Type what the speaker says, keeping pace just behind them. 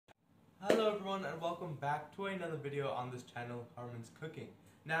Hello everyone and welcome back to another video on this channel, Harman's Cooking.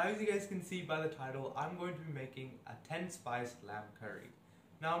 Now as you guys can see by the title, I'm going to be making a 10 spice lamb curry.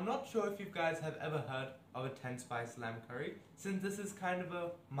 Now I'm not sure if you guys have ever heard of a 10 spice lamb curry, since this is kind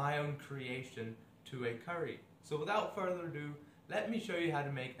of my own creation to a curry. So without further ado, let me show you how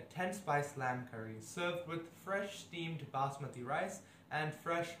to make a 10 spice lamb curry served with fresh steamed basmati rice and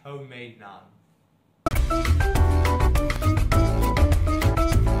fresh homemade naan.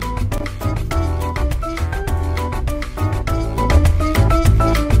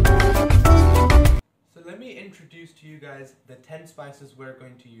 Let me introduce to you guys the 10 spices we're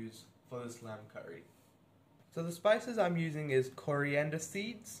going to use for this lamb curry. So the spices I'm using is coriander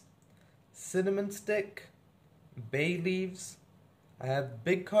seeds, cinnamon stick, bay leaves, I have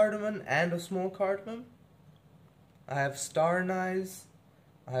big cardamom and a small cardamom, I have star anise,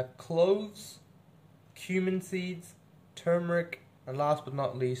 I have cloves, cumin seeds, turmeric, and last but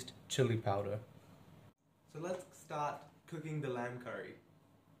not least, chili powder. So let's start cooking the lamb curry.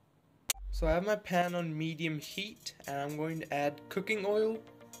 So I have my pan on medium heat and I'm going to add cooking oil,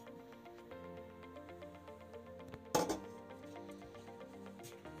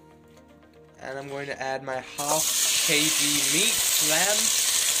 and I'm going to add my half kg meat, lamb,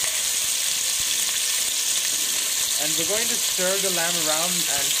 and we're going to stir the lamb around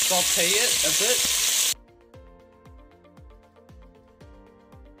and saute it a bit.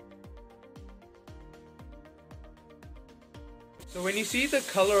 So when you see the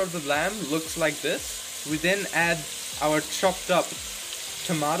color of the lamb looks like this, we then add our chopped up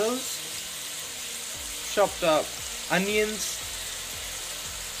tomatoes, chopped up onions,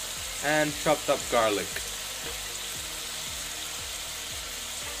 and chopped up garlic.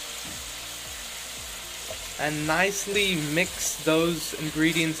 And nicely mix those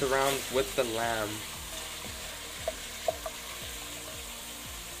ingredients around with the lamb.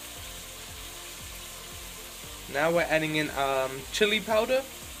 Now we're adding in chili powder,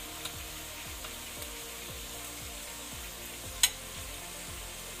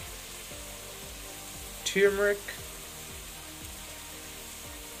 turmeric,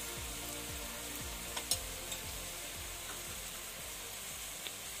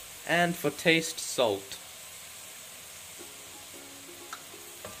 and for taste, salt.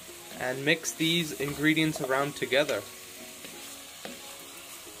 And mix these ingredients around together.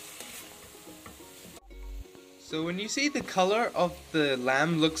 So when you see the color of the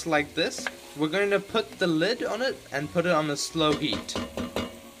lamb looks like this, we're going to put the lid on it and put it on a slow heat.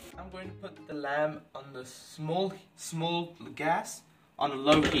 I'm going to put the lamb on the small gas on a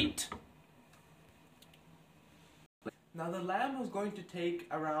low heat. Now the lamb is going to take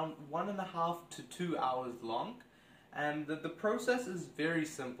around 1.5 to 2 hours long, and the process is very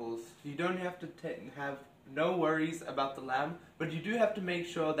simple. You don't have to have no worries about the lamb, but you do have to make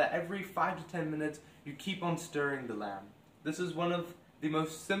sure that every 5 to 10 minutes you keep on stirring the lamb. This is one of the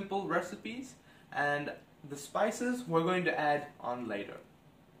most simple recipes, and the spices we're going to add on later.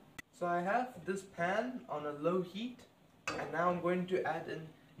 So I have this pan on a low heat, and now I'm going to add in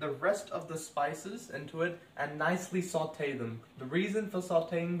the rest of the spices into it and nicely saute them. The reason for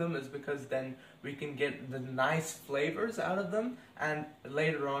sauteing them is because then we can get the nice flavors out of them, and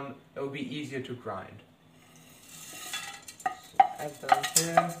later on it will be easier to grind. So add that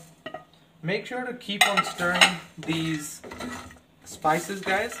here. Make sure to keep on stirring these spices,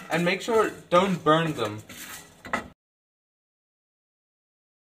 guys, and make sure don't burn them.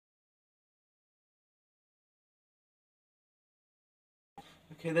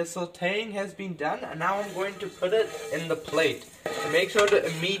 Okay, the sauteing has been done, and now I'm going to put it in the plate. And make sure to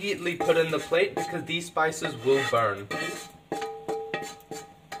immediately put in the plate because these spices will burn.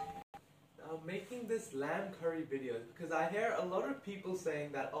 Making this lamb curry video because I hear a lot of people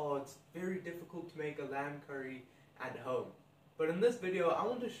saying that, oh, it's very difficult to make a lamb curry at home. But in this video I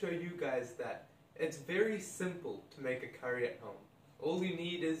want to show you guys that it's very simple to make a curry at home. All you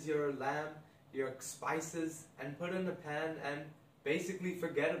need is your lamb, your spices, and put in a pan and basically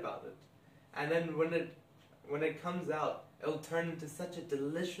forget about it. And then when it comes out, it'll turn into such a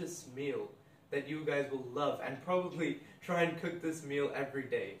delicious meal that you guys will love, and probably try and cook this meal every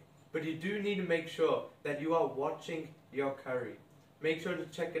day. But you do need to make sure that you are watching your curry. Make sure to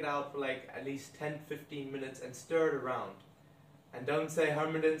check it out for like at least 10-15 minutes and stir it around. And don't say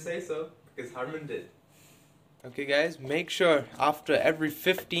Harman didn't say so, because Harman did. Okay guys, make sure after every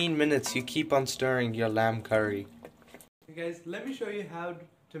 15 minutes you keep on stirring your lamb curry. Okay guys, let me show you how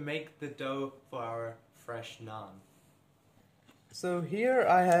to make the dough for our fresh naan. So here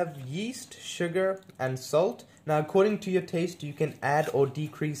I have yeast, sugar, and salt. Now according to your taste you can add or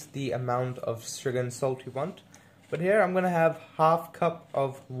decrease the amount of sugar and salt you want. But here I'm gonna have half cup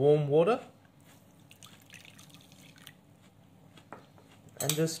of warm water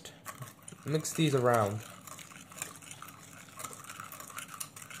and just mix these around.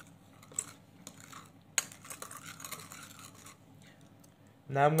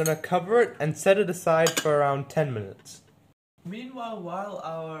 Now I'm gonna cover it and set it aside for around 10 minutes. Meanwhile, while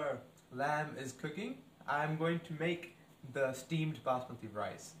our lamb is cooking, I'm going to make the steamed basmati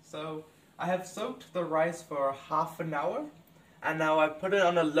rice. So I have soaked the rice for half an hour, and now I put it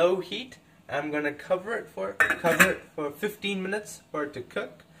on a low heat. I'm gonna cover it for 15 minutes for it to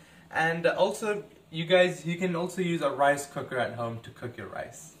cook. And also, you can also use a rice cooker at home to cook your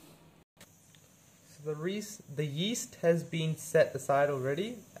rice. So the yeast has been set aside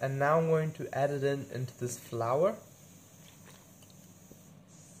already, and now I'm going to add it into this flour.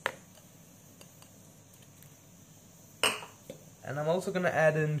 And I'm also going to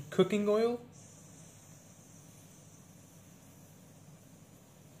add in cooking oil.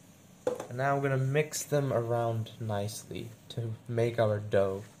 And now I'm going to mix them around nicely to make our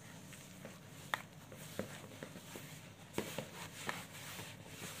dough.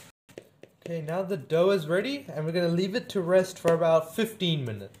 Okay, now the dough is ready, and we're going to leave it to rest for about 15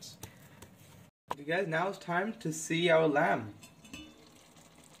 minutes. Okay guys, now it's time to see our lamb.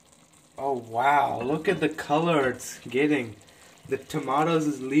 Oh wow, look at the color it's getting. The tomatoes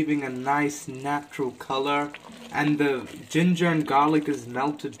is leaving a nice natural color, and the ginger and garlic is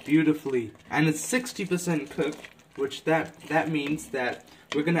melted beautifully, and it's 60% cooked, which that means that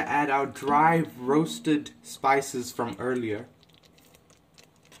we're gonna add our dry roasted spices from earlier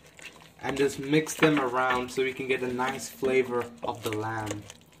and just mix them around so we can get a nice flavor of the lamb.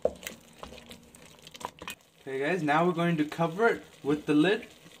 Okay guys, now we're going to cover it with the lid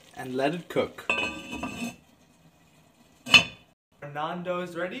and let it cook. Our naan dough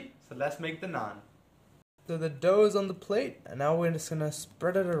is ready, so let's make the naan. So the dough is on the plate, and now we're just gonna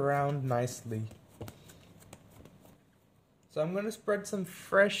spread it around nicely. So I'm gonna spread some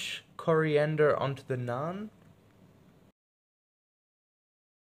fresh coriander onto the naan.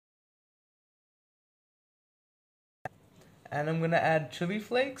 And I'm gonna add chili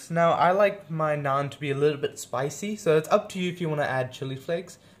flakes. Now I like my naan to be a little bit spicy, so it's up to you if you want to add chili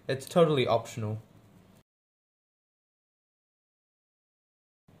flakes. It's totally optional.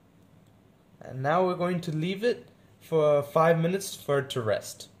 And now we're going to leave it for 5 minutes for it to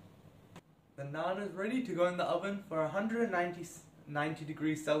rest. The naan is ready to go in the oven for 190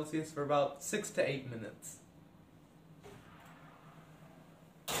 degrees Celsius for about 6 to 8 minutes.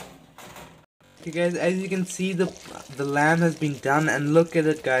 Okay guys, as you can see, the lamb has been done, and look at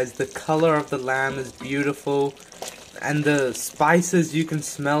it guys, the color of the lamb is beautiful, and the spices you can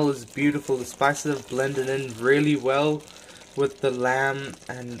smell is beautiful. The spices have blended in really well with the lamb,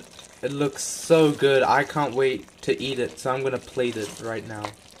 and it looks so good. I can't wait to eat it, so I'm gonna plate it right now.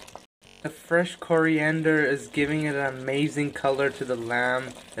 The fresh coriander is giving it an amazing color to the lamb.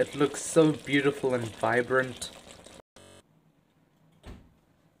 It looks so beautiful and vibrant.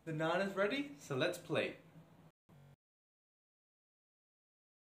 The naan is ready, so let's plate.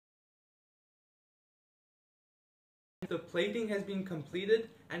 The plating has been completed,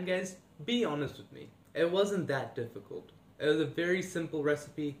 and guys, be honest with me, it wasn't that difficult. It was a very simple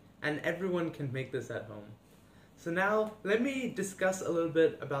recipe, and everyone can make this at home. So now, let me discuss a little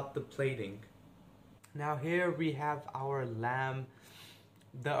bit about the plating. Now here we have our lamb.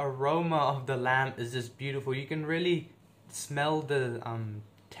 The aroma of the lamb is just beautiful. You can really smell the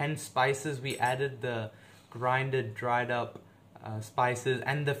 10 spices we added, the grinded, dried up spices,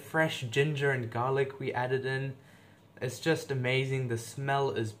 and the fresh ginger and garlic we added in. It's just amazing. The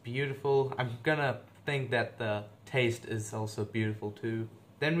smell is beautiful. I'm gonna think that the taste is also beautiful too.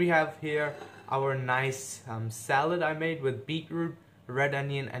 Then we have here our nice salad I made with beetroot, red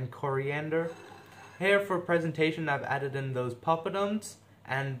onion, and coriander. Here for presentation I've added in those papadums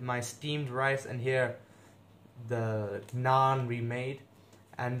and my steamed rice, and here the naan we made.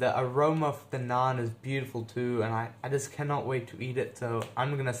 And the aroma of the naan is beautiful too, and I just cannot wait to eat it, so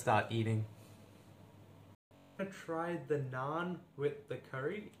I'm gonna start eating. I'm gonna try the naan with the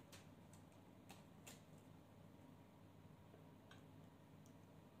curry.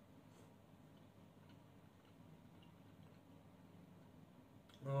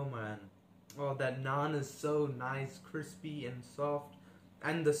 Oh man. Oh, that naan is so nice, crispy and soft.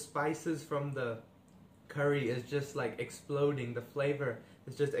 And the spices from the curry is just like exploding. The flavor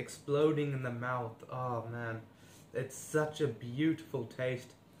is just exploding in the mouth. Oh man. It's such a beautiful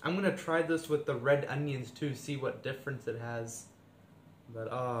taste. I'm gonna try this with the red onions too, see what difference it has. But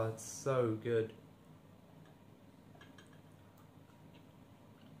oh, it's so good.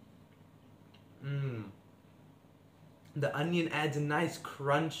 Mmm. The onion adds a nice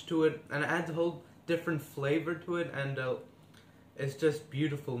crunch to it, and it adds a whole different flavor to it, and it's just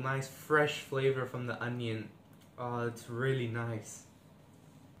beautiful, nice fresh flavor from the onion. Oh, it's really nice.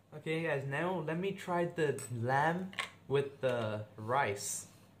 Okay guys, now let me try the lamb with the rice.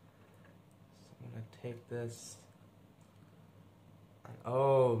 So I'm gonna take this.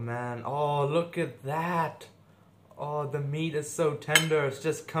 Oh man, oh look at that. Oh, the meat is so tender, it's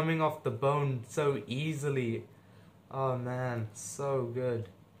just coming off the bone so easily. Oh man, so good.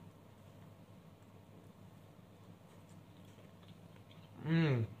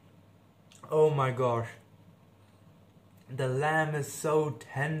 Oh my gosh. The lamb is so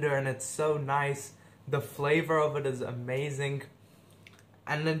tender and it's so nice. The flavor of it is amazing.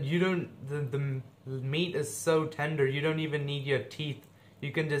 And then the meat is so tender, you don't even need your teeth.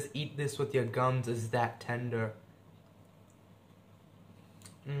 You can just eat this with your gums, it's that tender.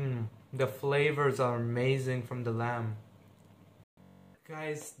 The flavors are amazing from the lamb.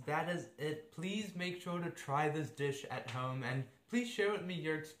 Guys, that is it. Please make sure to try this dish at home, and please share with me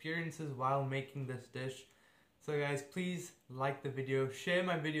your experiences while making this dish. So guys, please like the video, share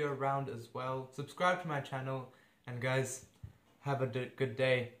my video around as well, subscribe to my channel, and guys, have a good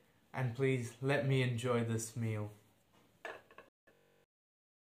day, and please let me enjoy this meal.